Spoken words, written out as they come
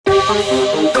Hi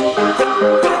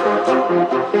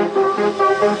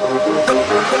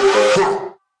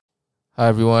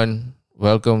everyone,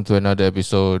 welcome to another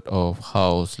episode of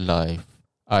House Life.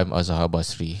 I'm Azhar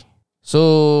Basri.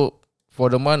 So, for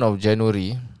the month of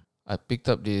January, I picked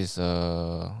up this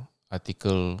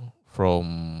article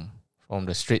from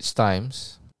the Straits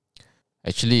Times.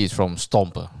 Actually, it's from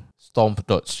Stomp,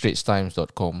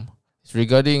 stomp.straitstimes.com. It's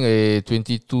regarding a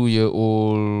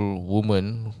 22-year-old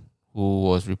woman who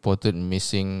was reported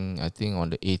missing, I think, on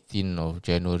the 18th of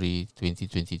January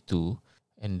 2022.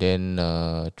 And then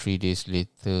 3 days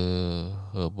later,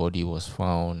 her body was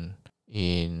found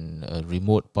in a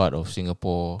remote part of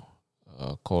Singapore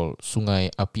called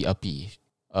Sungai Api-Api.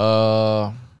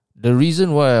 The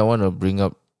reason why I want to bring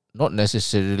up not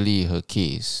necessarily her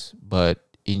case, but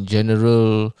in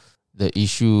general, the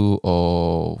issue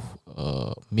of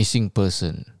missing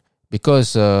person.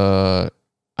 Because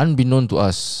unbeknown to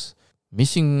us,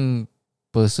 missing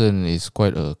person is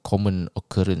quite a common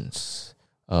occurrence.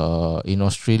 In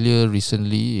Australia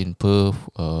recently, in Perth,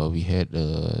 we had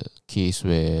a case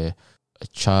where a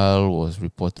child was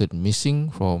reported missing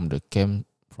from the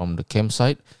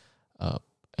campsite,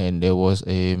 and there was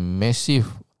a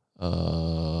massive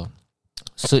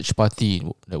search party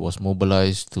that was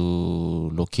mobilized to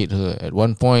locate her. At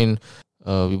one point,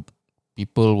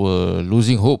 people were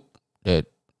losing hope that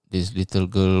this little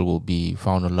girl will be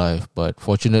found alive, but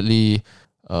fortunately,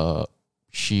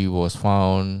 she was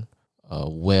found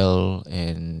well,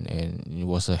 and it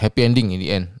was a happy ending in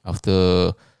the end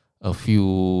after a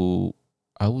few,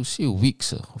 I would say,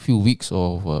 a few weeks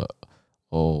of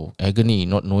agony,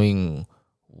 not knowing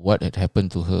what had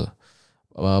happened to her.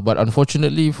 But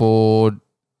unfortunately for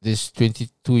this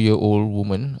 22-year-old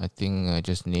woman, I think I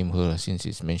just name her since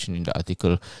it's mentioned in the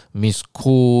article, Miss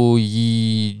Koh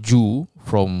Yi Ju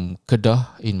from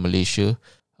Kedah in Malaysia.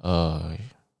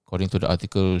 According to the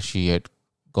article, she had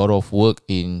got off work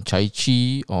in Chai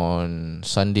Chee on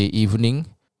Sunday evening,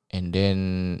 and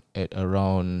then at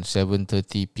around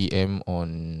 7:30 p.m.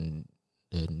 on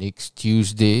the next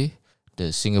Tuesday, the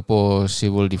Singapore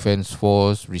Civil Defence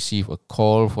Force received a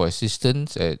call for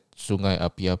assistance at Sungai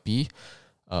Api-Api.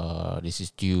 This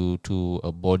is due to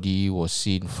a body was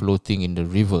seen floating in the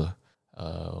river.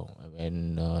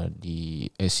 When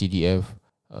the SCDF,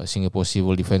 Singapore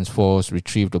Civil Defence Force,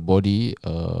 retrieved the body,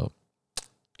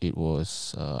 it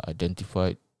was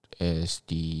identified as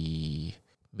the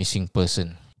missing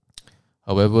person.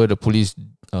 However, the police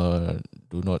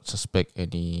do not suspect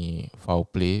any foul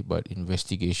play, but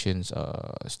investigations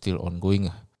are still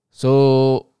ongoing.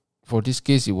 So, for this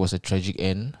case, it was a tragic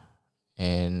end,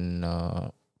 and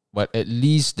but at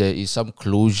least there is some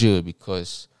closure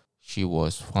because she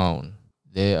was found.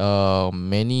 There are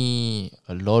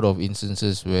a lot of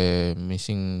instances where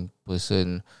missing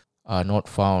person are not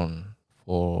found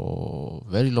for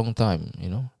very long time,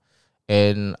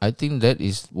 and I think that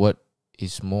is what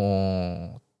is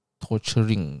more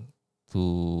torturing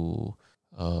to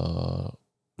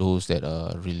those that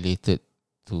are related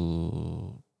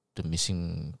to the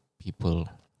missing people.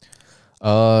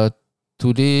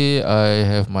 Today I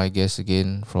have my guest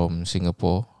again from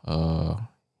Singapore,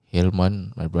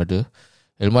 Helman, my brother.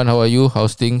 Helman, how are you?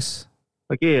 How's things?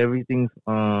 Okay, everything's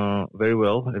very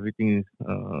well. Everything is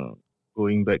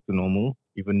going back to normal,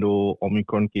 even though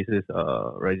Omicron cases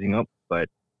are rising up. But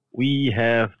we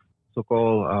have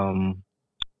so-called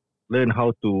learned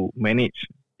how to manage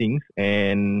things,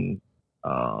 and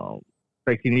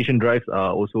vaccination drives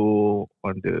are also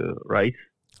on the rise.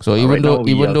 So even though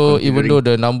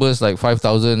the numbers like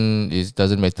 5,000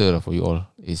 doesn't matter for you all,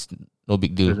 it's no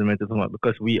big deal. Doesn't matter so much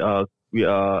because we are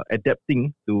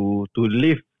adapting to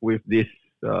live with this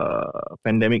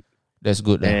pandemic. That's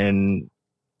good. And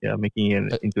making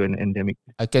it into an endemic.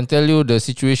 I can tell you the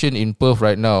situation in Perth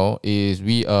right now is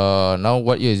we are now,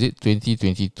 what year is it?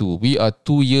 2022. We are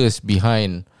 2 years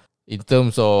behind in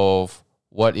terms of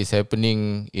what is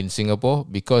happening in Singapore,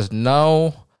 because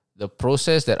now the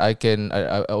process that I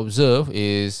observe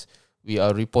is we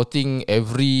are reporting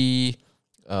every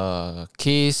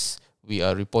case, we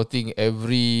are reporting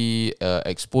every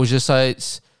exposure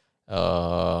sites,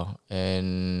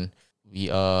 and we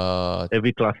are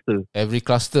every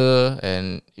cluster,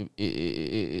 and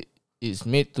it's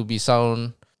made to be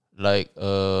sound like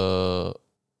a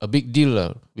big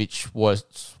deal, which was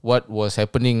what was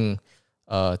happening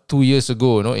 2 years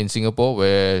ago, in Singapore,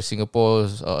 where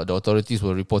Singapore's the authorities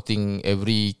were reporting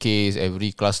every case,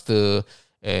 every cluster,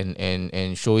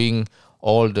 and showing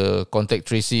all the contact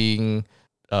tracing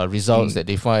results that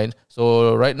they find.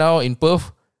 So right now in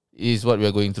Perth is what we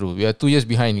are going through. We are 2 years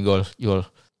behind, you all.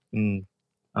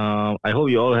 I hope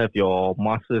you all have your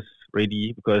masks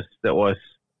ready because that was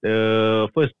the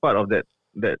first part of that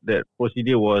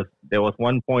procedure. Was there was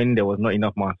one point there was not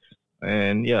enough masks,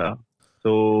 and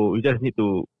so we just need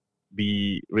to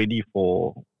be ready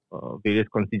for various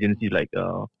contingencies like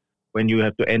when you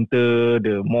have to enter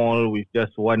the mall with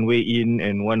just one way in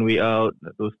and one way out.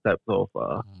 Those type of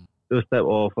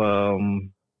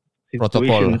Protocol,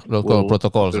 situations will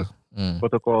protocols. occur.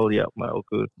 Protocol, might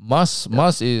occur.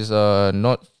 Mask is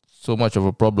not so much of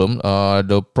a problem.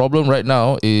 The problem right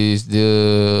now is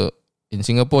in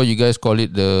Singapore you guys call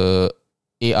it the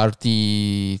ART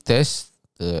test,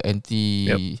 the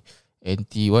anti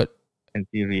what?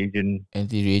 Anti-reagent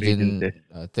Anti-reagent test.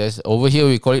 test. Over here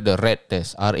we call it the RAT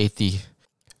test, RAT.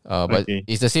 But Okay.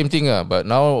 it's the same thing. But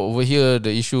now over here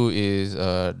the issue is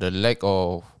the lack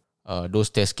of those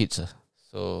test kits.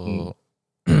 So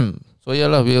so yeah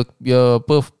lah, we are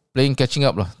playing catching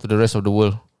up lah to the rest of the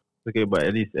world. Okay, but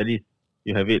at least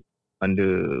you have it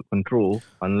under control,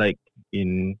 unlike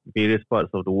in various parts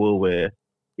of the world where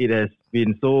it has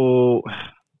been so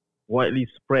widely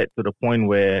spread to the point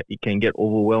where it can get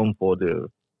overwhelmed for the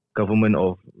government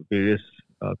of various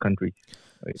countries.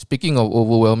 Right? Speaking of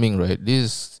overwhelming, right?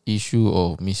 This issue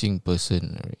of missing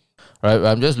person, right?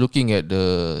 I'm just looking at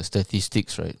the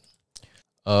statistics, right?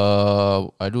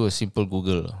 I do a simple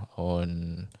Google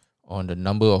on the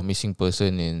number of missing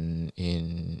person in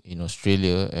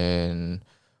Australia, and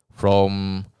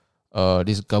from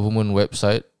this government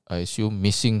website, I assume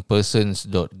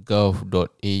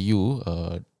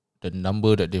missingpersons.gov.au, the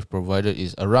number that they've provided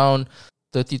is around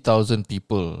 30,000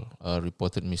 people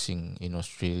reported missing in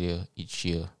Australia each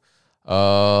year.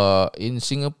 In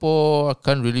Singapore, I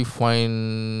can't really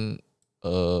find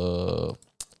a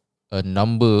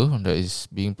number that is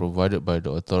being provided by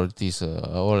the authorities.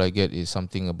 All I get is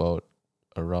something about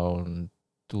around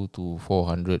 200 to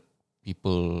 400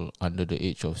 people under the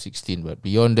age of 16. But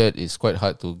beyond that, it's quite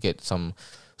hard to get some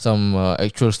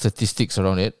actual statistics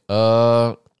around it.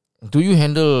 Do you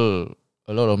handle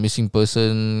a lot of missing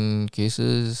person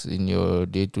cases in your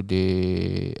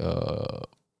day-to-day,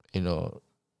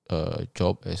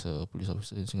 job as a police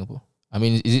officer in Singapore? I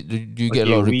mean, do you get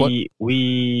a lot of report?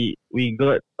 We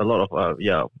got a lot of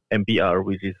MPR,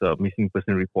 which is a missing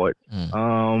person report.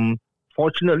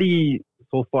 Fortunately,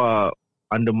 so far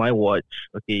under my watch,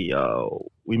 we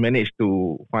managed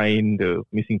to find the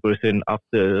missing person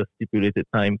after stipulated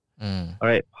time. All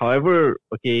right. However,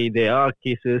 there are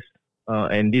cases,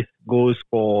 and this goes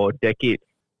for decades,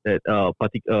 that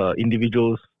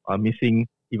individuals are missing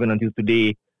even until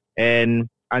today. And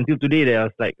until today,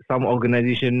 there's like some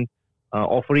organization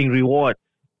offering rewards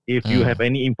if you have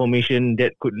any information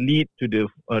that could lead to the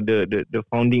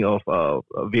founding of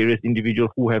various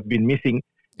individuals who have been missing.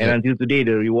 And until today,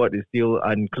 the reward is still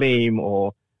unclaimed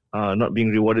or not being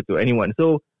rewarded to anyone.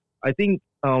 So I think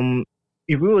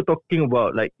if we were talking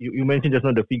about, like you mentioned just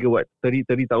now, the figure,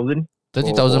 30,000?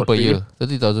 30,000 per year.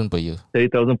 30,000 per year.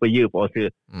 30,000 per year for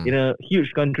Australia. In a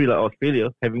huge country like Australia,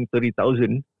 having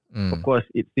 30,000, of course,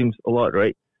 it seems a lot,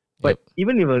 right? But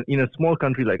even in a small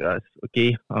country like us,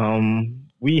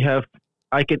 we have.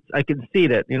 I could say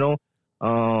that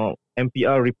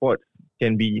MPR reports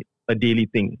can be a daily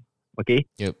thing. Okay.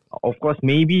 Yep. Of course,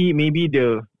 maybe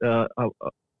the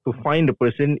to find the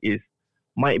person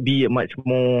might be a much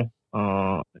more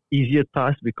easier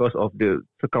task because of the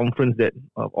circumference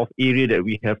of area that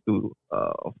we have to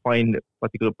find a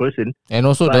particular person, and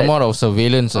also the amount of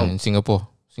surveillance in Singapore.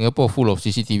 Singapore full of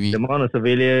CCTV. The amount of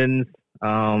surveillance.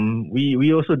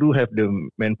 We also do have the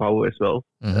manpower as well.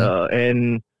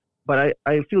 But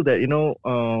I feel that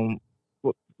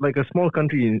like a small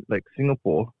country like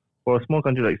Singapore, for a small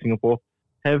country like Singapore,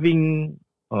 having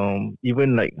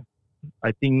even like,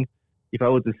 I think if I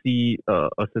were to see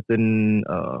a certain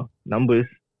numbers,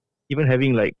 even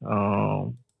having like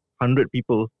 100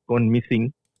 people gone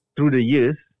missing through the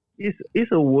years is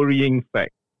a worrying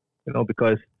fact,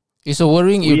 because it's a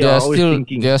worrying if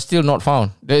they are still not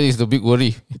found. That is the big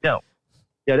worry. Yeah,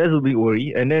 that's a big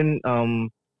worry. And then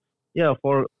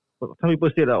for some people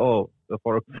say that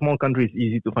for a small country it's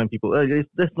easy to find people.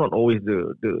 That's not always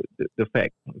the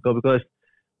fact, because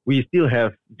we still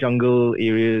have jungle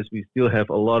areas. We still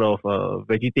have a lot of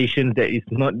vegetation that is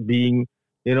not being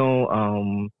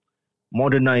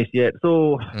modernized yet.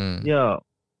 So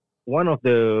one of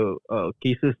the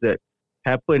cases that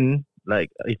happened,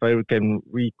 like if I can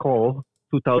recall,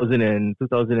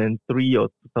 2003 or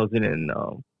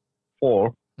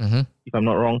 2004, if I'm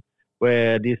not wrong,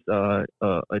 where this a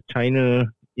China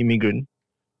immigrant,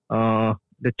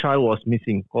 the child was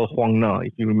missing, called Huang Na,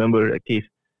 if you remember that case.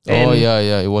 And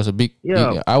it was a big,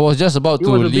 I was just about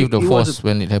to leave the force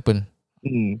when it happened.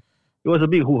 It was a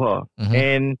big hoo-ha.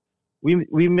 And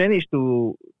we managed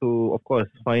to of course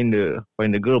find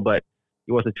the girl, but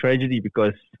it was a tragedy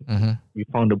because Mm-hmm. we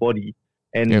found the body.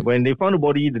 And Yep. when they found the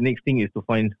body, the next thing is to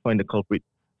find the culprit.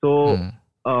 So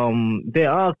Mm.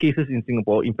 there are cases in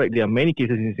Singapore. In fact, there are many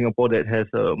cases in Singapore that has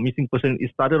a missing person.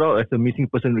 It started out as a missing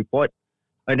person report,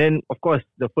 and then of course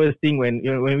the first thing when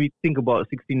we think about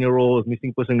 16-year-olds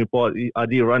missing person report, are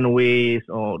they runaways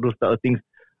or those type of things?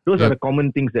 Those are Yep. the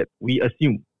common things that we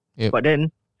assume. Yep. But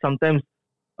then sometimes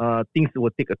things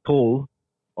will take a toll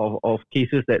of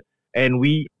cases that, and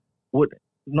we would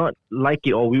not like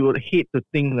it, or we would hate to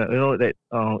think that that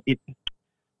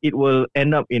it will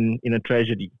end up in a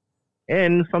tragedy.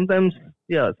 And sometimes,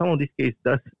 yeah, some of these cases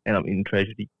does end up in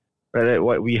tragedy. Right, like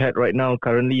what we had right now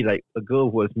currently, like a girl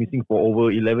who was missing for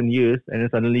over 11 years, and then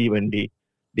suddenly when they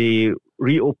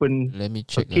reopen Let me her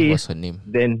check. case, What's her name?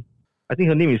 then I think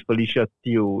her name is Felicia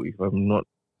Teo, if I'm not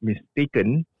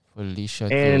mistaken. Felicia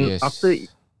Teo. And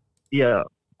Yes.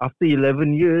 after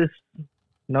 11 years,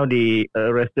 now they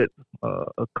arrested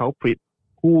a culprit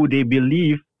who they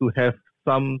believe to have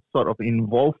some sort of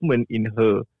involvement in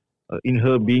her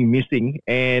being missing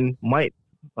and might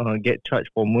get charged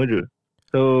for murder.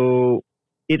 So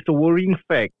it's a worrying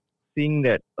fact seeing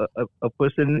that a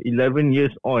person 11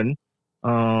 years on,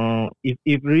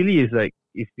 if really is like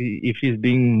if she's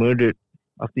being murdered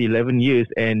after 11 years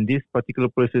and this particular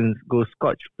person goes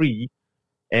scotch free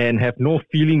and have no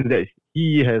feelings that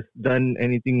he has done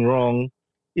anything wrong,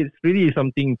 it's really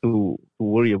something to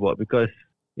worry about because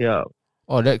yeah.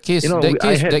 Oh, that case.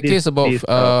 I had That case about.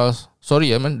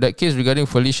 Sorry, man. That case regarding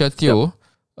Felicia Teo.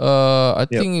 I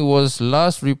Yep. think it was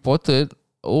last reported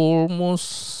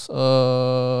almost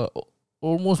 1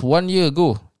 year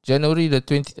ago. January the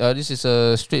 20. This is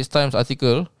a Straits Times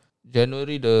article.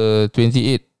 January the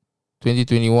 28th,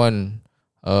 2021.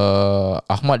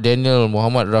 Ahmad Daniel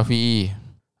Muhammad Rafi'i.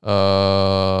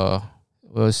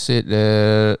 Was said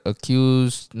that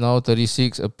accused, now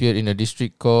 36, appeared in a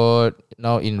district court,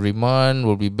 now in remand,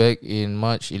 will be back in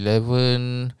March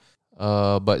 11.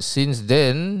 But since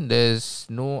then, there's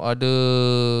no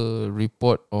other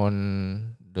report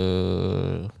on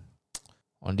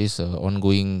this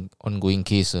ongoing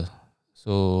case.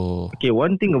 So Okay,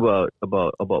 one thing about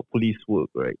police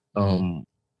work, right?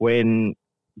 When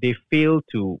they fail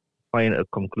to find a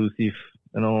conclusive,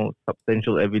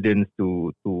 substantial evidence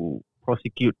to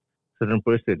prosecute certain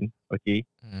person, okay.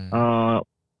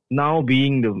 Now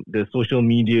being the social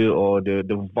media or the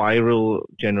viral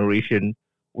generation,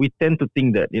 we tend to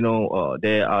think that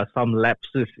there are some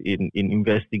lapses in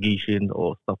investigation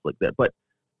or stuff like that. But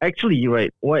actually,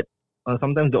 right, what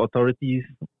sometimes the authorities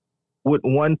would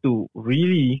want to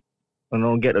really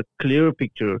get a clear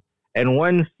picture, and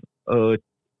once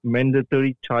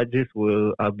mandatory charges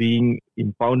are being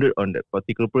impounded on that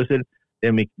particular person,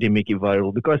 they make it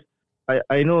viral because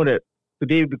I know that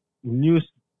today the news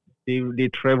they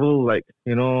travel like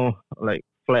like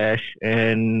flash,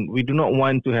 and we do not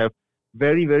want to have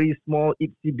very very small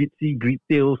itsy bitsy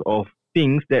details of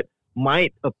things that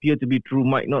might appear to be true,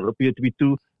 might not appear to be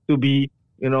true, to be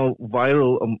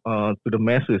viral to the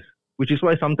masses. Which is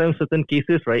why sometimes certain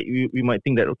cases, right, we might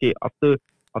think that okay, after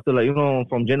like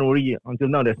from January until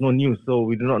now there's no news, so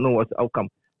we do not know what's the outcome.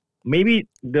 Maybe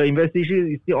the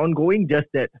investigation is still ongoing, just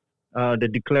that the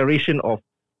declaration of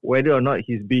whether or not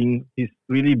he's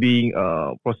really being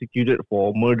prosecuted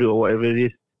for murder or whatever it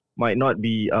is might not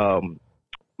be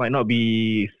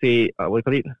say what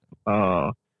do you call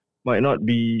it might not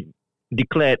be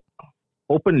declared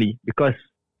openly because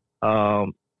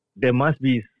there must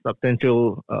be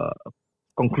substantial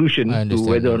conclusion to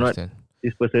whether or not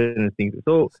this person is thinking.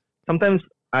 So sometimes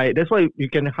that's why you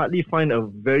can hardly find a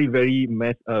very very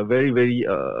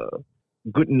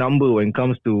good number when it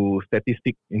comes to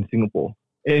statistics in Singapore.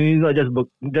 And it's not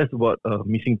just about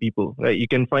missing people, right? You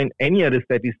can find any other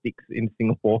statistics in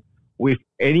Singapore with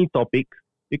any topic.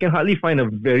 You can hardly find a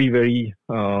very very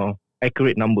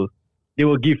accurate number. They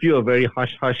will give you a very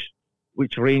hush,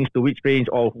 which range to which range,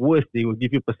 or worse, they will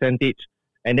give you percentage,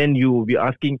 and then you will be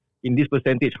asking in this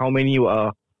percentage how many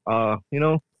are as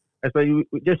well.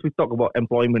 We talk about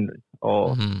employment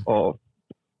or people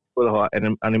who are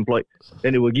unemployed.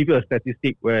 Then they will give you a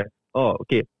statistic where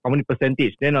okay, how many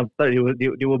percentage? Then after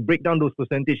they will break down those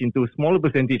percentage into smaller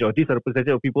percentage, or these are the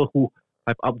percentage of people who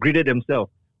have upgraded themselves.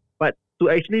 But to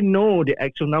actually know the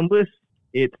actual numbers,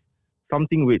 it's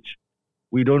something which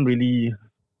we don't really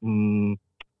we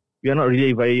are not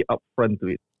really very upfront to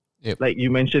it. Yep. Like you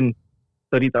mentioned,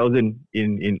 30,000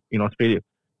 in Australia.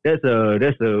 That's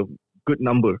a good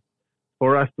number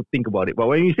for us to think about it. But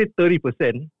when you say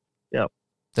 30%, yeah.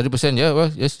 30%, yeah. Well,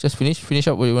 just finish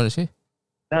up what you want to say.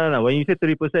 No. When you say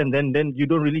 30%, then you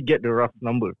don't really get the rough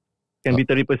number. Can be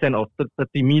 30% of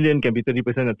 30 million, can be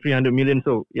 30% of 300 million.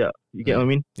 So yeah, you get what I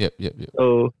mean? Yep.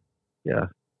 So yeah.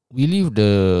 We leave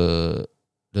the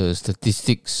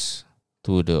statistics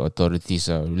to the authorities.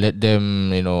 Let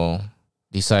them,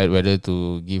 decide whether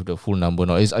to give the full number or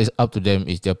not. It's up to them.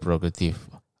 It's their prerogative.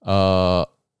 I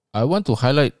want to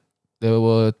highlight, there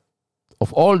were,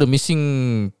 of all the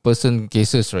missing person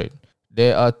cases, right,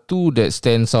 there are two that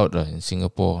stands out in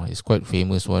Singapore. It's quite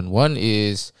famous one. One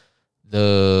is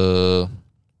the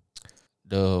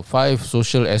 5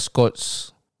 social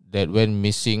escorts that went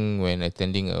missing when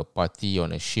attending a party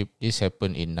on a ship. This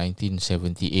happened in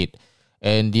 1978.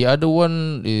 And the other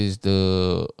one is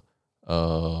the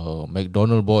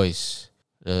McDonald boys,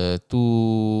 the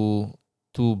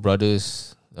two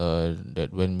brothers that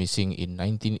went missing in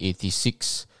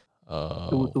 1986.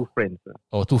 Two friends.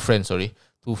 Two friends, sorry.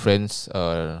 Two friends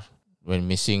went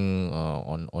missing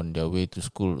on their way to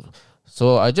school.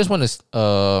 So I just want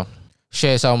to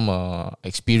share some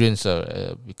experience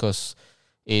because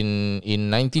in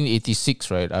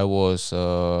 1986, right, I was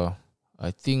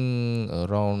I think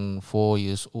around 4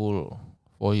 years old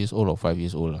or 5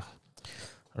 years old,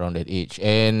 around that age.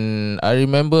 And I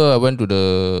remember I went to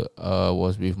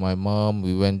was with my mom.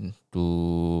 We went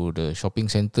to the shopping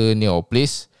center near our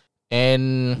place,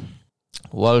 and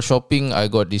while shopping, I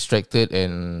got distracted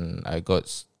and I got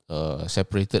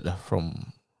separated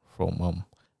from mom.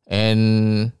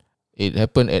 And it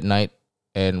happened at night.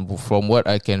 And from what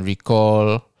I can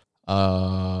recall,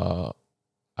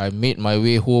 I made my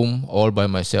way home all by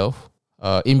myself.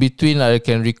 In between, I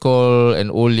can recall an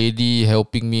old lady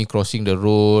helping me crossing the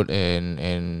road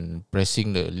and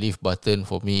pressing the lift button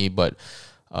for me. But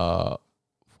for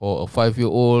a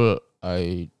 5-year-old,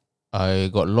 I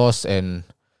got lost and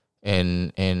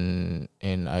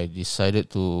I decided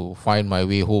to find my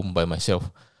way home by myself.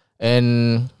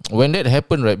 And when that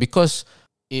happened, right, because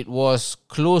it was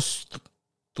close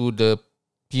to the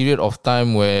period of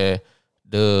time where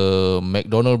the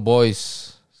McDonald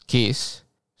boys case,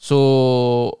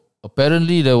 so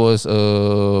apparently there was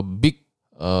a big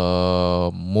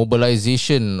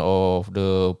mobilization of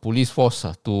the police force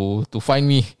to find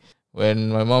me when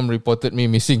my mom reported me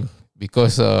missing,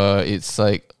 because it's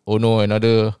like, oh no,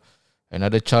 another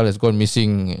child has gone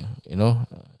missing.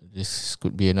 This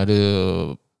could be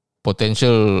another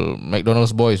potential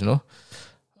McDonald's boys,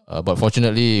 but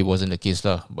fortunately it wasn't the case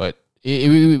lah. But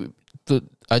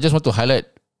I just want to highlight,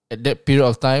 at that period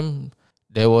of time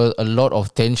there was a lot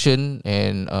of tension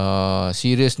and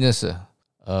seriousness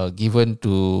given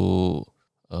to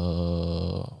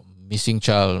missing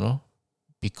child,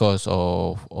 because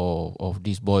of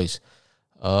these boys.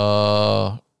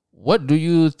 What do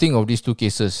you think of these two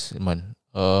cases, Iman?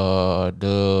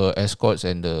 The escorts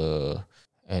and the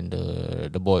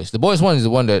boys. The boys one is the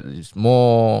one that is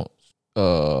more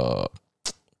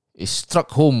it struck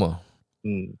home.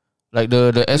 Like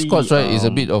the escorts, right, is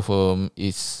a bit of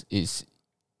it's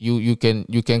you can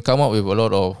come up with a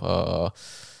lot of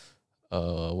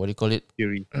what do you call it,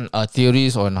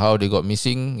 theories on how they got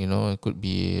missing. It could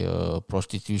be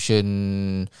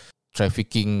prostitution,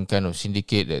 trafficking kind of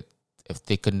syndicate that have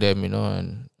taken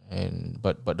them,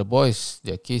 but the boys,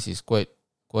 their case is quite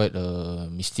a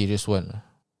mysterious one.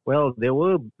 Well, there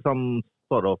were some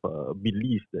sort of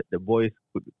belief that the boys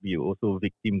could be also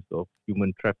victims of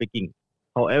human trafficking.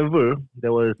 However,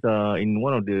 there was in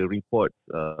one of the reports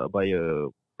by a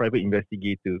private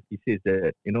investigator, he says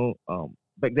that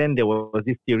back then there was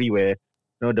this theory where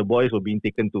the boys were being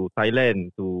taken to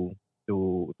Thailand to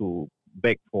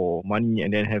beg for money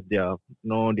and then have their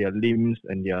their limbs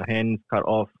and their hands cut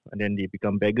off and then they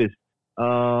become beggars.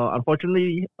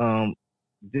 Unfortunately,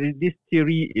 this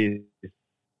theory is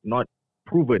not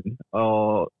proven.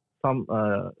 Some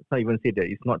even say that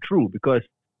it's not true because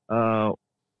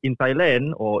in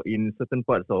Thailand or in certain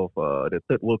parts of the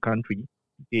third world country,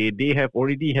 they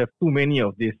already have too many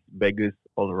of these beggars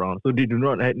all around. So they do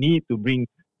not need to bring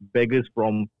beggars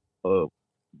from a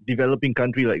developing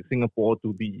country like Singapore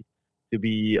to be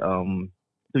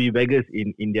beggars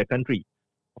in their country.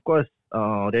 Of course,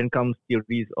 then comes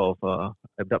theories of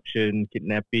abduction,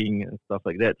 kidnapping, and stuff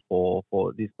like that for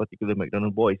these particular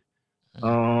McDonald boys.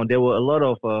 There were a lot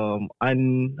of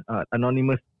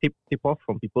anonymous tip-off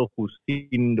from people who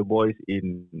seen the boys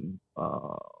in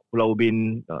Pulau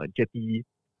Ubin jetty,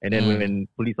 and then when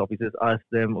police officers asked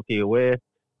them, okay,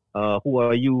 who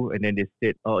are you? And then they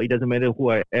said, oh, it doesn't matter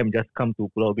who I am, just come to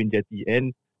Pulau Ubin jetty.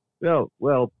 And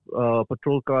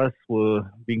patrol cars were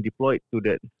being deployed to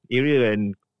that area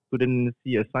and couldn't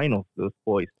see a sign of those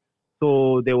boys.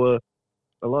 So there were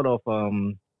a lot of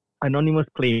anonymous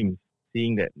claims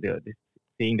saying that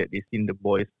saying that they've seen the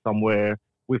boys somewhere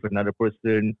with another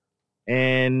person.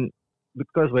 And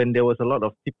because when there was a lot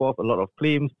of tip-off, a lot of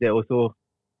claims, they also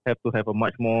have to have a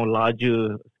much more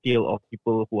larger scale of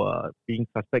people who are being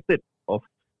suspected of,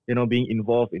 being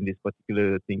involved in this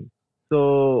particular thing.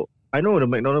 So I know the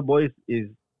McDonald Boys is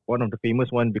one of the famous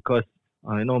one because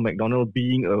I know McDonald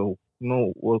being a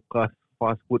world-class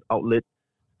fast food outlet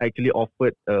actually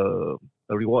offered a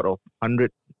reward of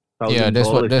Yeah,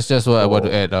 $100,000 that's just what I want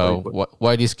to for add.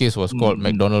 Why this case was called mm.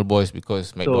 McDonald Boys, because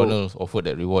So McDonald's offered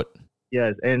that reward.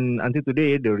 yes, and until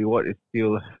today, the reward is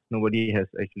still nobody has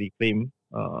actually claimed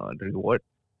the reward.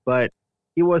 But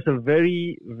it was a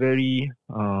very, very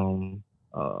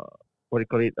what do you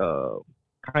call it,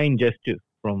 kind gesture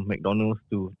from McDonald's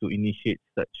to initiate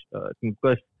such thing,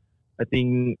 because I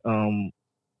think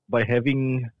by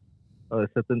having a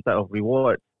certain type of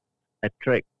reward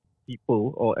attract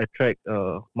people or attract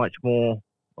much more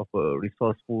of a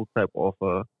resourceful type of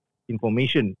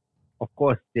information. Of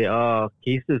course, there are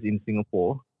cases in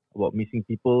Singapore about missing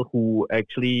people who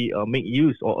actually make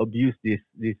use or abuse this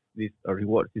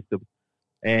reward system,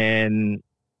 and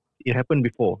it happened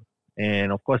before.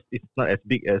 And of course, it's not as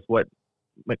big as what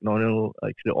McDonald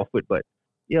actually offered, but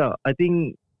yeah, I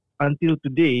think until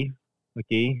today,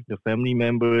 okay, the family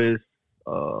members,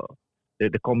 uh,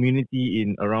 the community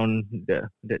in around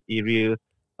that area,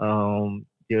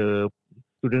 the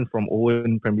students from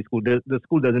Owen Primary School. The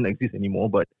school doesn't exist anymore,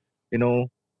 but you know,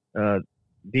 uh,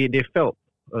 they felt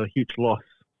a huge loss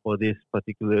for this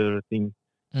particular thing.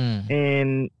 Mm.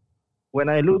 And when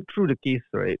I looked through the case,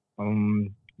 right,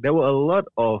 there were a lot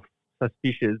of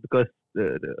suspicious because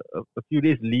a few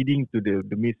days leading to the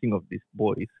missing of these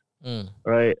boys, Mm.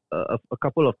 right, a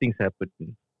couple of things happened,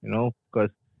 because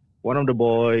one of the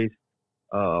boys,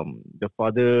 the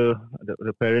father,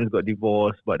 the parents got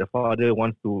divorced, but the father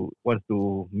wants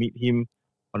to meet him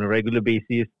on a regular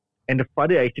basis, and the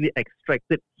father actually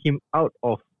extracted him out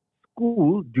of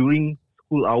school during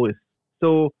school hours.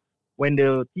 So when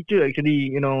the teacher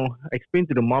actually, explained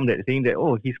to the mom that saying that,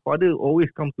 oh, his father always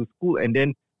comes to school and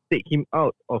then take him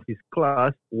out of his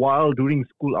class while during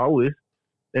school hours,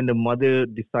 then the mother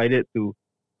decided to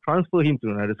transfer him to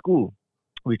another school,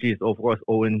 which is of course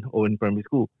Owen Primary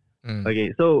School. Mm.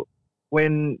 Okay, so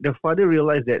when the father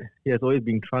realized that he has always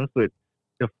been transferred,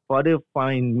 the father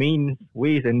find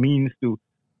ways and means to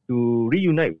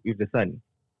reunite with the son,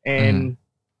 Mm. and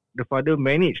the father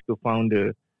managed to found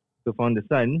the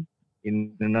son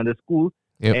in another school.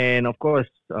 Yep. And of course,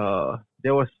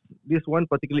 there was this one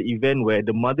particular event where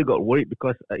the mother got worried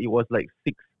because it was like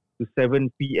 6 to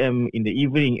 7 p.m. in the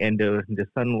evening, and the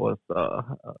son was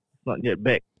not yet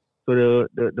back. So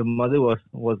the mother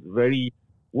was very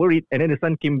worried, and then the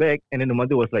son came back, and then the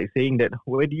mother was like saying that,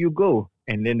 where do you go?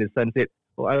 And then the son said,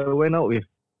 oh, I went out with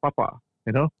Papa,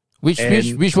 Which and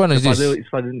one the is this?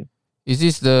 father. Is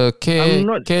this the I'm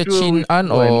not Ke sure Chin which An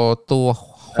one. or To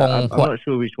Hong I'm Huat? not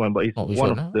sure which one, but it's Oh, which one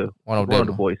one? of the One of one of them.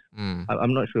 the boys. Mm.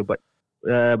 I'm not sure, but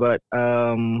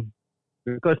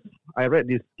because I read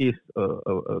this case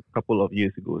a couple of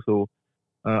years ago, so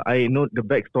I know the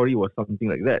backstory was something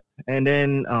like that. And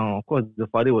then of course the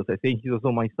father was like saying, he's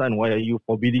also my son. Why are you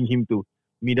forbidding him to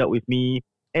meet up with me?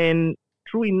 And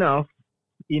true enough,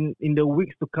 in the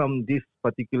weeks to come, this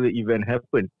particular event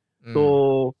happened. Mm.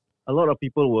 So a lot of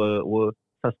people were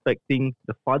suspecting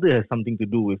the father has something to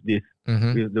do with this,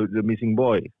 Mm-hmm. with the missing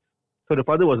boy. So the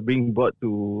father was being brought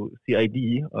to CID,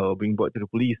 being brought to the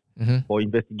police Mm-hmm. for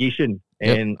investigation.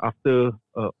 Yep. And after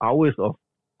hours of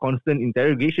constant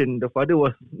interrogation, the father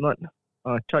was not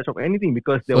charged of anything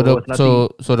because there was nothing.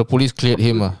 So the police cleared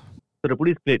him. So the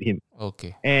police cleared him.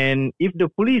 Okay. And if the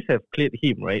police have cleared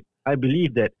him, right, I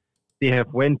believe that they have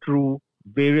went through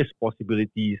various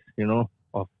possibilities,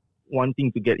 of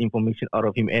wanting to get information out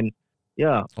of him. And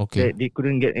yeah, Okay. they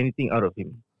couldn't get anything out of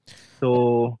him.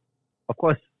 So of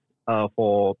course,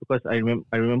 because I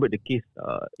remember the case.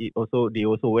 They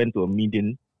also went to a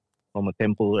medium from a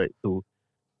temple, right, to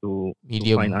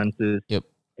Medium. find answers. Yep.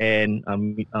 And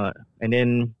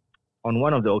then on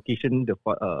one of the occasion,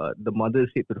 the mother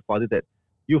said to the father that,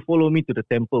 you follow me to the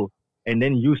temple, and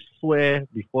then you swear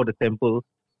before the temple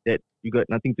that you got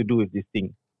nothing to do with this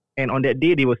thing. And on that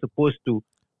day, they were supposed to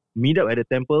meet up at the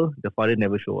temple. The father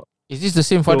never showed up. Is this the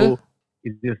same father? So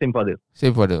it's the same father.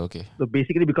 Same father. Okay. So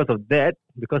basically, because of that,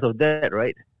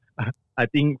 right, I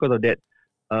think because of that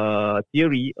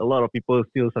theory, a lot of people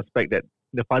still suspect that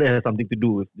the father has something to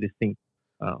do with this thing.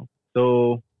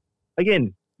 So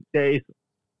again,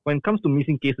 when it comes to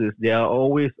missing cases, there are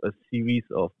always a series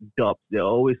of doubts. There are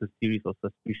always a series of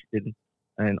suspicion,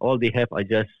 and all they have are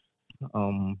just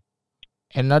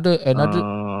Another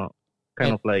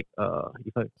kind of like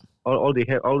if I all we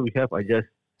have are just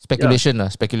speculation.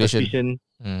 suspicion,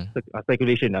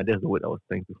 speculation. That's the word I was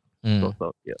trying to source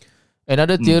out. Yeah.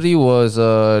 Another theory was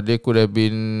they could have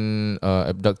been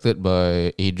abducted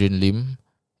by Adrian Lim.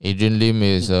 Adrian Lim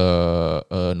is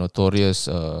a notorious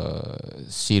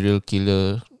serial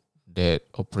killer that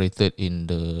operated in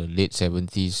the late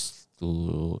 70s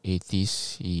to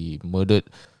 80s. He murdered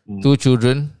two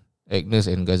children, Agnes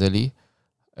and Ghazali,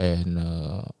 and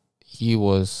he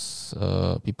was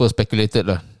people speculated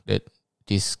that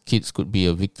these kids could be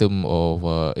a victim of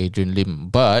Adrian Lim.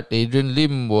 But Adrian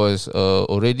Lim was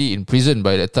already in prison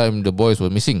by that time the boys were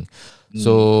missing.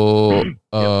 So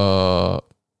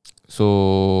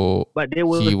but there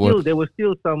were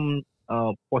still some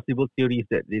possible theories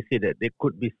that they say that there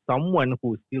could be someone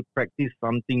who still practiced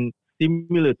something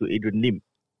similar to Adrian Lim,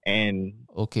 and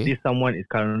this someone is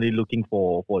currently looking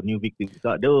for new victims.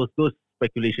 There was those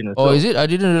speculation as well. Oh, is it? I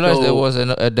didn't realize there was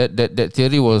that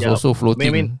theory was also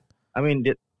floating. I mean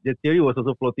the theory was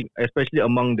also floating, especially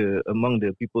among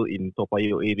the people in Toa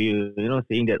Payoh area.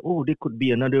 Saying that they could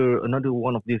be another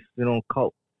one of these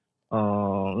cult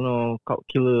cult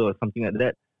killer or something like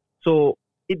that. So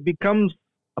it becomes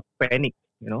a panic,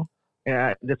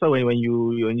 and that's why when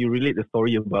you relate the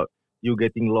story about you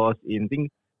getting lost in things,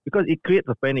 because it creates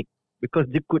a panic, because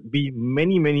there could be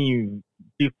many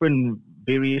different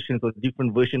variations or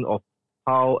different versions of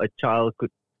how a child could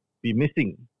be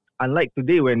missing. Unlike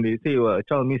today, when they say a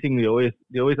child missing, they always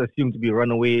assume to be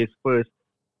runaways first.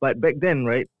 But back then,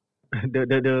 right,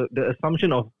 the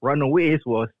assumption of runaways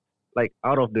was like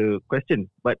out of the question.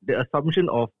 But the assumption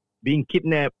of being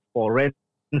kidnapped for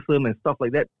ransom and stuff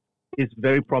like that is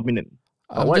very prominent.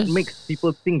 What makes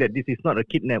people think that this is not a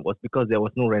kidnap was because there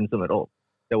was no ransom at all.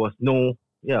 There was no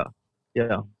there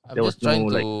was no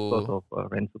source of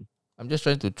ransom. I'm just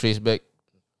trying to trace back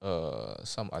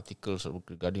some articles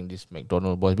regarding this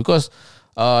McDonald boys, because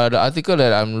the article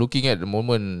that I'm looking at the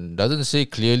moment doesn't say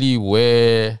clearly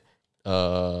where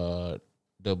the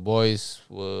boys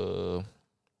were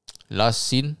last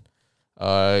seen.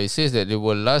 It says that they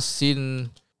were last seen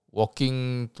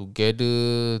walking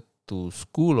together to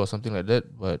school or something like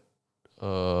that, but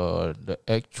the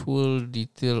actual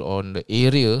detail on the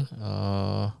area,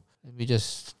 let me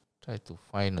just try to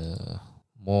find a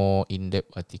more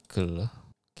in-depth article.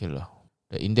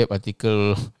 The in-depth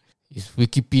article is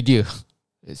Wikipedia.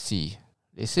 Let's see.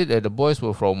 They said that the boys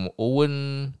were from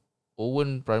Owen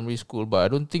Primary School, but I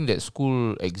don't think that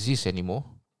school exists anymore.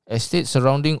 Estate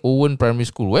surrounding Owen Primary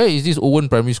School. Where is this Owen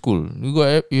Primary School?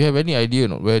 You have any idea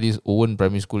not where this Owen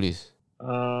Primary School is?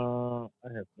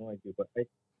 I have no idea, but I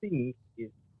think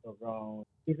it's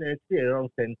actually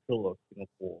around central of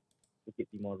Singapore, Bukit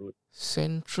Timah Road.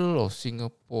 Central of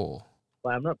Singapore.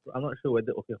 But I'm not sure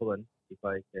whether. Okay, hold on. If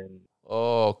I can.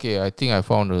 Oh, okay. I think I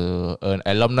found an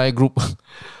alumni group.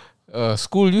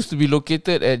 School used to be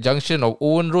located at junction of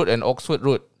Owen Road and Oxford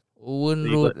Road. Owen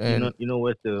Road and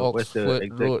where's the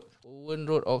exact Road. Owen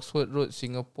Road, Oxford Road,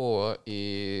 Singapore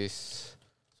is.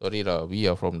 Sorry lah, we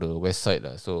are from the west side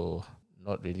lah, so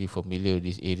not really familiar with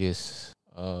these areas.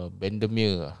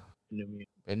 Bendemeer,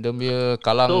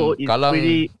 Kalang, so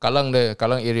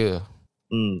Kalang area.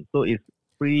 So it's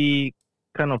pretty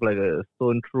kind of like a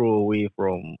stone throw away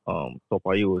from Toa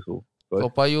Payoh also.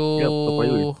 Toa Payoh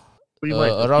is pretty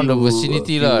much around the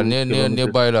vicinity lah,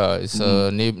 nearby lah. It's a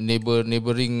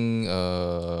neighboring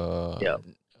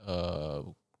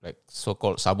like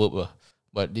so-called suburb lah.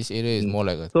 But this area is more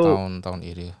like a town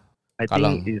area. I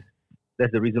think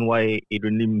that's the reason why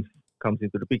Adrian Lim comes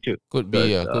into the picture. Could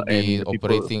be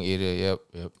operating area.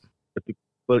 Yep. The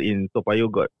people in Toa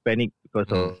Payoh got panicked because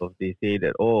of they say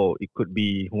that it could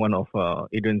be one of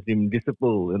Adrian Lim's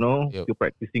disciples, still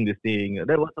practicing this thing.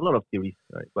 There was a lot of theories,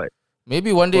 right? But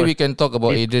maybe one day we can talk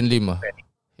about Adrian Lim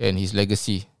and his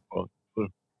legacy. Oh, cool.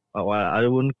 I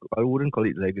wouldn't call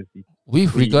it legacy.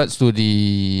 With regards to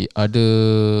the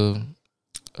other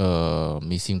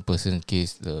missing person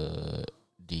case,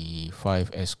 the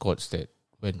 5 escorts that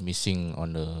went missing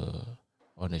on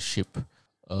a ship.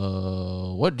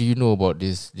 What do you know about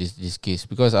this case?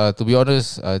 Because to be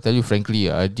honest, I tell you frankly,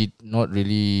 I did not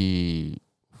really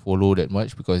follow that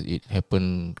much because it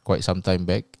happened quite some time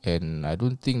back, and I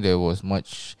don't think there was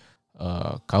much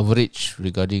coverage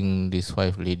regarding these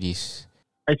 5 ladies.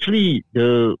 Actually,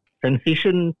 the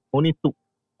sensation only took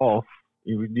off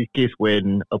in this case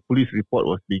when a police report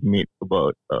was being made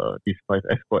about these 5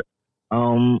 escorts.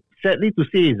 Sadly to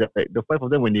say is that the 5 of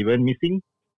them, when they went missing,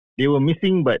 they were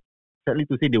missing, but sadly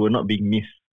to say they were not being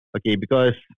missed. Okay,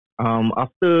 because when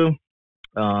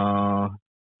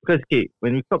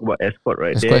we talk about escort,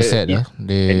 right? It's quite sad.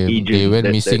 They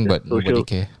went missing, but nobody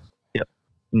care. Yeah.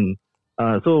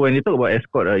 So when you talk about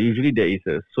escort, usually there is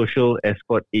a social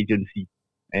escort agency,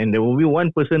 and there will be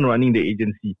one person running the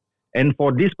agency. And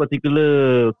for this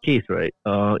particular case, right,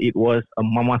 it was a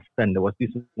Mama San. There was this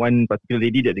one particular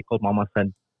lady that they call Mama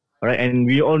San, right? And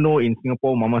we all know in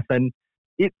Singapore, Mama San,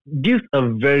 it gives a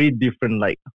very different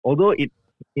light. Although it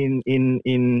As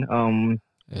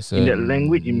in that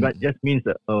language, it an just means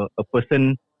a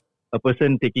person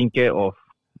taking care of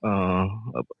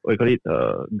what you call it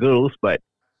girls, but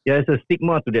there's a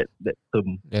stigma to that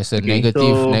term. there's a Okay,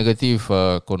 negative so negative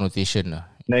connotation lah.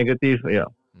 negative, yeah,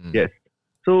 Mm. yes.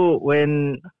 So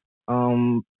when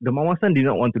the Mama San did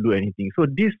not want to do anything, so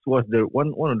this was the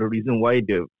one of the reason why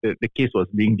the case was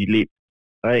being delayed,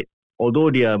 right? Although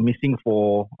they are missing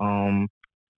for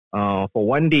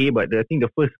one day, but I think the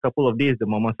first couple of days the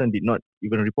Mama San did not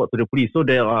even report to the police. So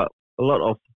there are a lot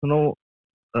of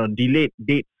delayed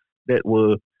dates that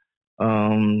were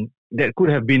that could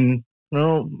have been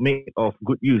made of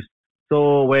good use.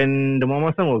 So when the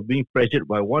Mama San was being pressured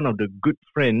by one of the good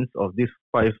friends of these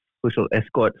five social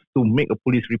escorts to make a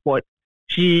police report,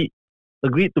 she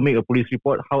agreed to make a police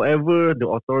report. However, the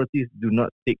authorities do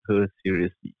not take her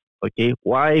seriously. Okay,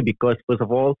 why? Because first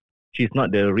of all, she's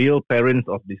not the real parents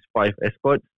of these five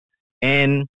escorts,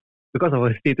 and because of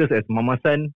her status as Mama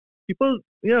San, people,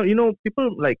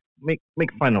 people like make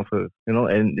fun of her,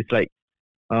 and it's like,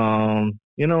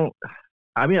 you know,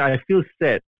 I mean, I feel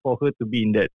sad for her to be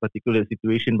in that particular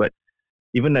situation. But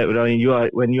even like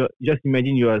when you just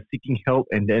imagine you are seeking help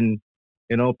and then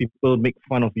people make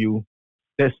fun of you,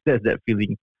 that's that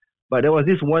feeling. But there was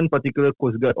this one particular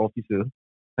Coast Guard officer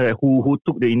who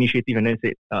took the initiative and then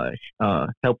said,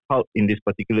 help out in this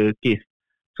particular case.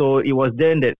 So it was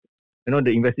then that the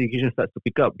investigation starts to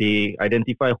pick up. They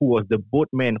identify who was the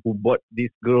boatman who bought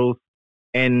these girls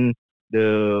and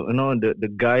the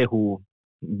guy who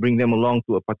bring them along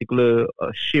to a particular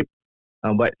ship,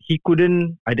 but he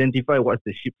couldn't identify what's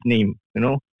the ship's name.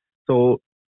 So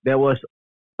there was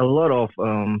a lot of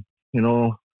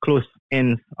close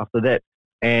ends after that.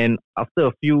 And after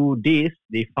a few days,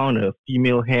 they found a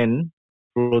female hand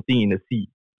floating in the sea.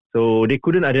 So they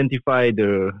couldn't identify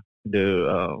the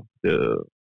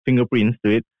fingerprints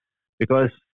to it because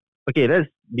okay, let's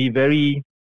be very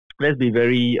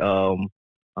um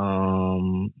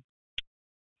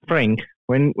frank.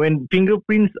 When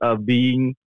fingerprints are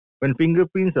being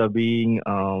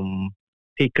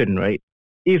taken, right?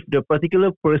 If the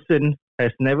particular person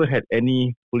has never had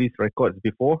any police records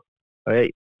before,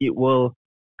 right, it will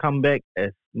come back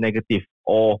as negative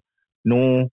or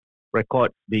no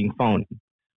records being found.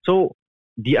 So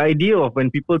the idea of when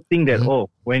people think that Mhm.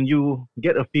 when you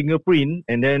get a fingerprint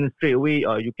and then straight away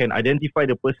you can identify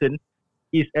the person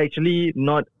is actually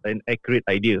not an accurate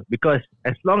idea, because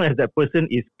as long as that person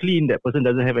is clean, that person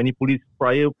doesn't have any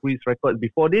prior police records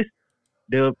before this,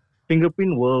 the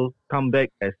fingerprint will come back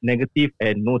as negative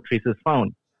and no traces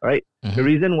found. Right. The Mhm.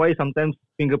 reason why sometimes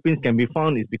fingerprints can be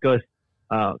found is because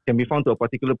can be found to a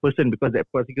particular person because that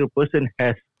particular person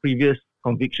has previous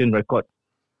conviction record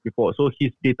before, so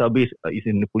his database is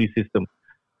in the police system.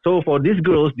 So for these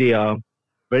girls, they are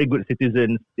very good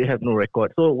citizens. They have no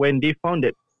record. So when they found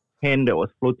that hand that was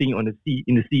floating on the sea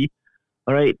in the sea,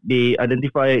 all right, they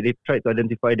tried to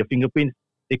identify the fingerprints.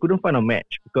 They couldn't find a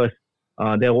match because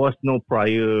there was no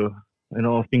prior,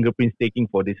 fingerprints taking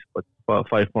for this for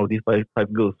five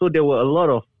girls. So there were a lot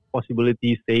of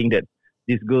possibilities saying that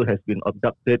this girl has been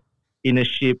abducted in a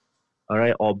ship, all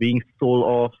right, or being sold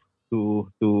off to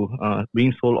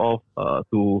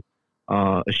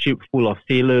a ship full of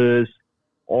sailors,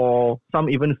 or some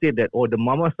even said that the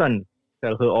Mama San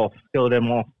sell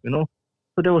them off.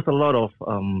 So there was a lot of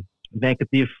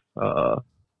negative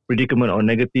predicament or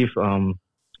negative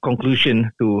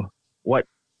conclusion to what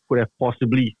could have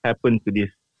possibly happened to these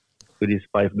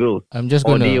five girls, I'm just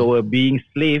or they gonna were being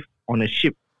slave on a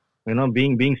ship,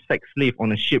 being sex slave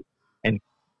on a ship, and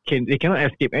they cannot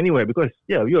escape anywhere because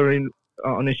you are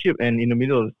on a ship and in the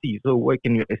middle of the sea. So where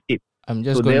can you escape? I'm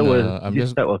So just there was gonna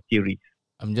this type of theory.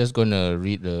 I'm just gonna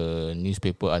read the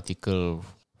newspaper article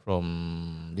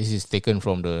from this is taken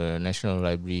from the National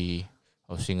Library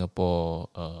of Singapore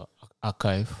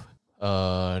archive.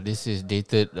 This is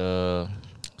dated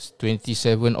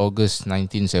 27 August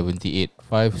 1978.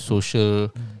 Five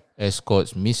social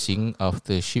escorts missing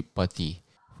after ship party.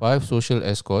 Five social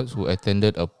escorts who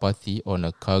attended a party on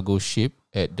a cargo ship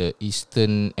at the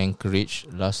Eastern Anchorage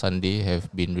last Sunday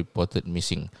have been reported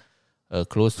missing. A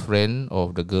close friend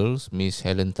of the girls, Miss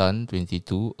Helen Tan,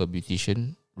 22, a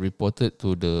beautician, reported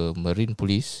to the Marine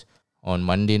Police on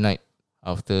Monday night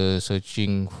after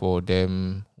searching for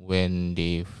them when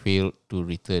they failed to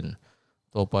return.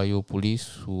 Toa Payoh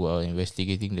police who are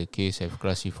investigating the case have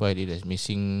classified it as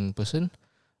missing person.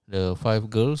 The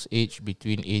 5 girls aged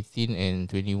between 18 and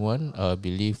 21 are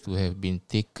believed to have been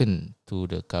taken to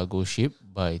the cargo ship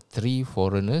by 3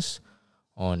 foreigners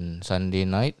on Sunday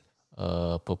night,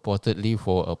 purportedly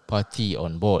for a party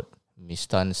on board. Ms.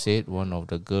 Tan said one of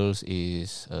the girls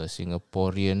is a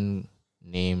Singaporean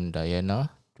named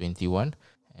Diana, 21,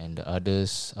 and the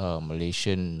others are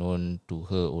Malaysian, known to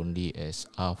her only as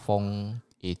Ah Fong,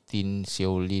 18,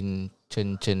 Xiaolin,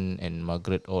 Chen Chen, and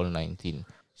Margaret, all 19.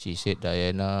 She said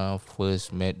Diana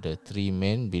first met the 3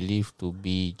 men believed to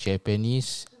be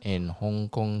Japanese and Hong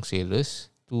Kong sailors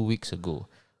 2 weeks ago.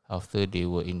 After they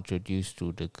were introduced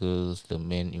to the girls, the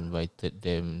men invited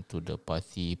them to the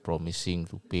party, promising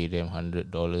to pay them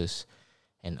 $100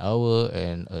 an hour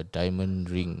and a diamond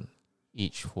ring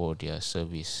each for their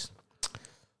service.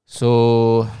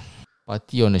 So,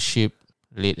 party on a ship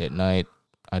late at night,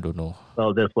 I don't know.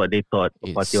 Well, that's what they thought,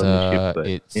 a party on the ship, but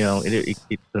it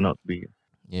turned out to be.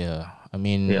 Yeah, I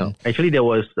mean, actually, there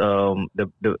was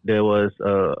there was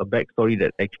a backstory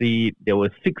that actually there were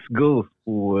 6 girls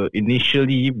who were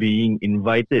initially being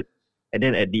invited, and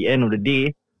then at the end of the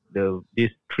day,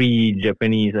 these 3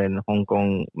 Japanese and Hong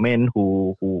Kong men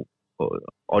who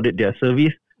ordered their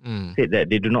service said that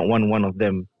they do not want one of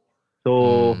them.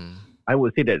 So I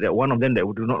would say that one of them that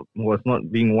was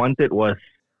not being wanted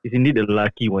is indeed the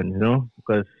lucky one,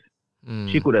 because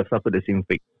she could have suffered the same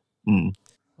fate.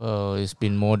 It's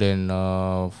been more than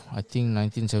I think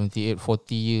 1978,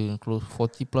 40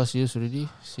 plus years already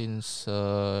since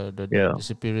the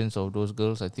disappearance of those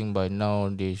girls. I think by now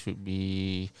they should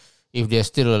be, if they're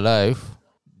still alive,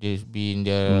 they should be in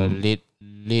their late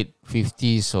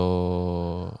 50s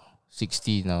or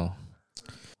 60s now.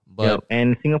 But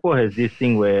and Singapore has this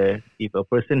thing where if a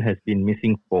person has been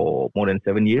missing for more than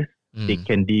 7 years, they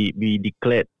can be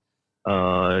declared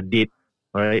dead,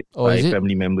 right, by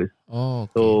family members. Oh,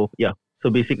 okay. So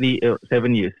basically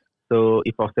 7 years. So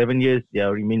if for 7 years they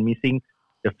remain missing,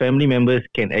 the family members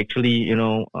can actually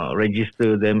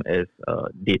register them as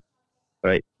dead,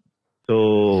 right?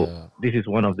 So this is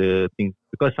one of the things,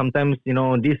 because sometimes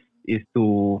this is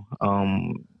to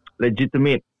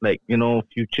legitimate, like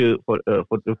future for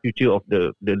the future of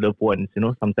the loved ones.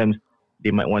 Sometimes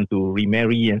they might want to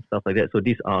remarry and stuff like that. So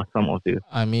these are some of the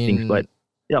things. But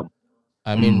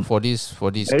for this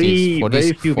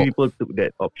very few people took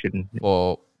that option.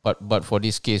 But for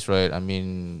this case, right? I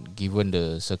mean, given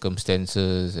the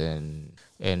circumstances and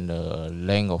the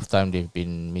length of time they've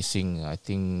been missing, I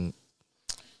think,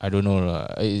 I don't know.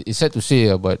 It's sad to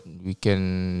say, but we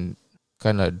can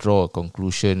kind of draw a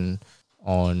conclusion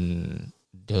on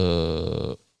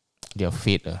their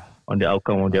fate. On the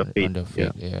outcome of their fate. On the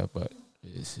fate, but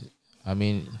I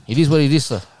mean, it is what it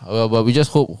is. But we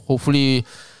just hopefully,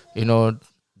 they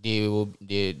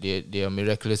are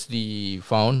miraculously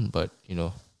found. But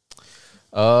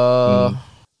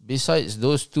besides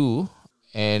those 2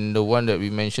 and the one that we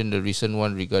mentioned, the recent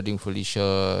one regarding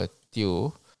Felicia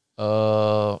Teo,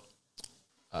 I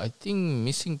think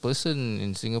missing person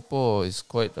in Singapore is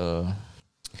quite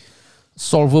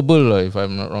solvable, if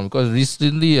I'm not wrong. Because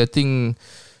recently, I think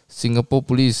Singapore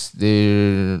police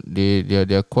they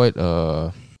are quite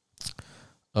what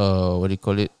do you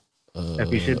call it?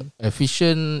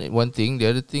 Efficient. One thing. The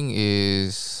other thing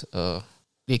is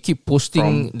they keep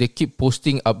posting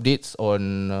updates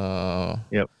on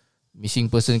missing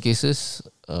person cases,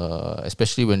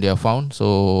 especially when they are found.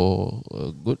 So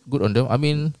good on them. I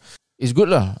mean, it's good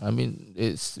lah. I mean,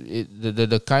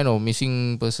 the kind of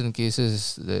missing person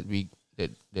cases that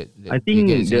I think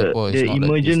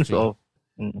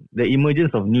the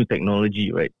emergence of new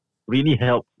technology, right, really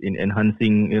helps in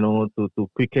enhancing, to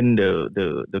quicken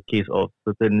the case of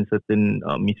certain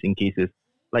missing cases.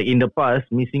 Like in the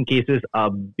past, missing cases are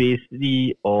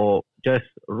basically or just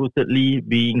routedly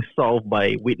being solved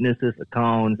by witnesses'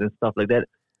 accounts and stuff like that.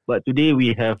 But today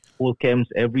we have full cams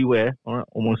everywhere, or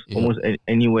almost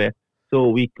anywhere. So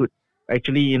we could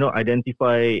actually,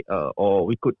 identify or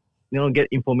we could, get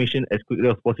information as quickly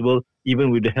as possible.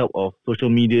 Even with the help of social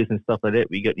medias and stuff like that,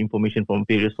 we get information from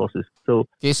various sources. So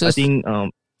I think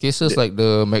cases like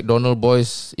the McDonald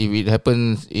boys, if it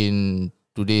happens in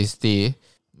today's day,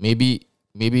 maybe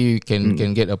we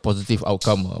can get a positive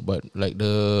outcome. But like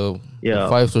the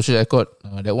 5 social record,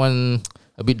 that one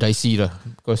a bit dicey lah,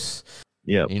 because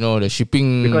the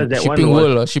shipping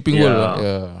world.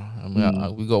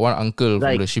 We got one uncle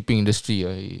from the shipping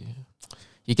industry.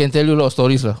 He can tell you a lot of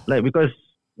stories lah. Like, because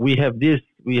we have this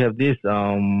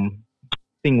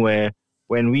thing where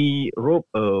when we wrote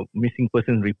a missing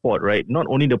person report, right, not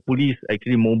only the police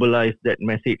actually mobilize that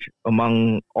message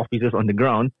among officers on the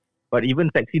ground, but even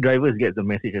taxi drivers get the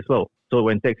message as well. So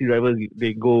when taxi drivers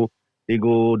they go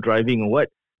driving or what,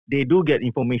 they do get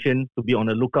information to be on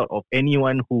the lookout of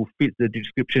anyone who fits the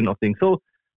description of things. So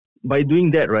by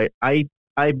doing that, right, I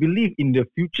believe in the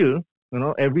future,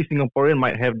 every Singaporean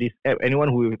might have this app. Anyone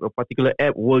who has a particular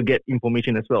app will get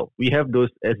information as well. We have those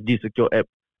SG Secure app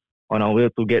on our way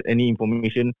to get any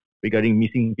information regarding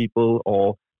missing people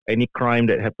or any crime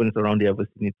that happens around their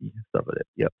vicinity, stuff like that.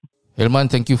 Yeah. Helman,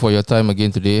 thank you for your time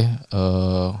again today.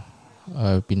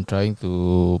 I've been trying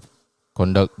to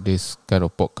conduct this kind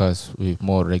of podcast with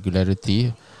more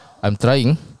regularity. I'm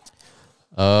trying.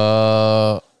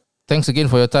 Thanks again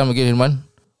for your time again, Helman.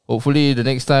 Hopefully the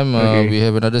next time we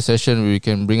have another session, we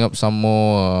can bring up some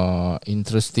more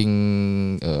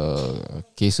interesting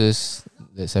cases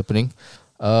that's happening.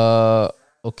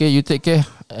 Okay, you take care.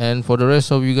 And for the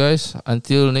rest of you guys,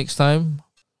 until next time,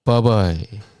 bye-bye.